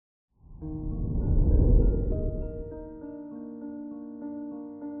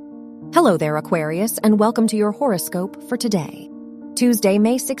Hello there, Aquarius, and welcome to your horoscope for today, Tuesday,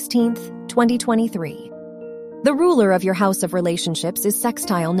 May 16th, 2023. The ruler of your house of relationships is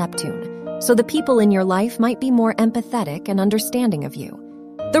sextile Neptune, so the people in your life might be more empathetic and understanding of you.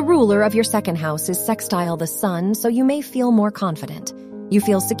 The ruler of your second house is sextile the sun, so you may feel more confident. You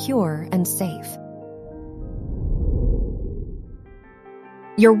feel secure and safe.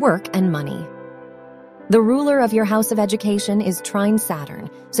 Your work and money. The ruler of your house of education is trine Saturn,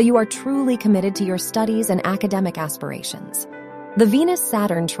 so you are truly committed to your studies and academic aspirations. The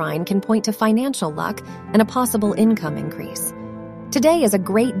Venus-Saturn trine can point to financial luck and a possible income increase. Today is a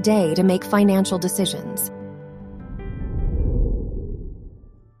great day to make financial decisions.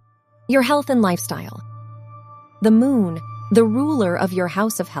 Your health and lifestyle. The moon, the ruler of your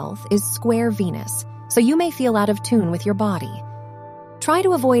house of health, is square Venus, so you may feel out of tune with your body. Try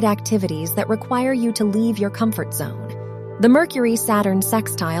to avoid activities that require you to leave your comfort zone. The Mercury-Saturn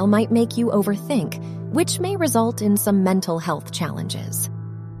sextile might make you overthink, which may result in some mental health challenges.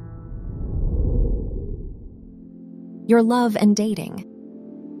 Your love and dating.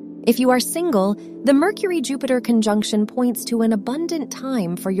 If you are single, the Mercury-Jupiter conjunction points to an abundant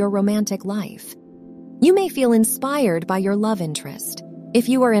time for your romantic life. You may feel inspired by your love interest. If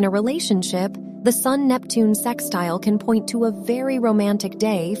you are in a relationship, the Sun-Neptune sextile can point to a very romantic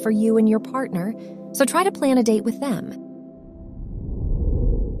day for you and your partner, so try to plan a date with them.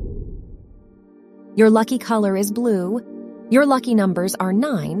 Your lucky color is blue. Your lucky numbers are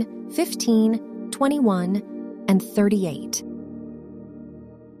 9, 15, 21, and 38.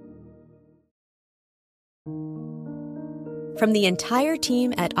 From the entire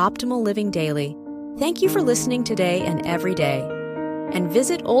team at Optimal Living Daily, thank you for listening today and every day. And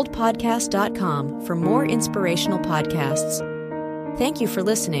visit oldpodcast.com for more inspirational podcasts. Thank you for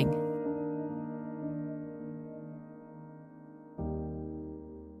listening.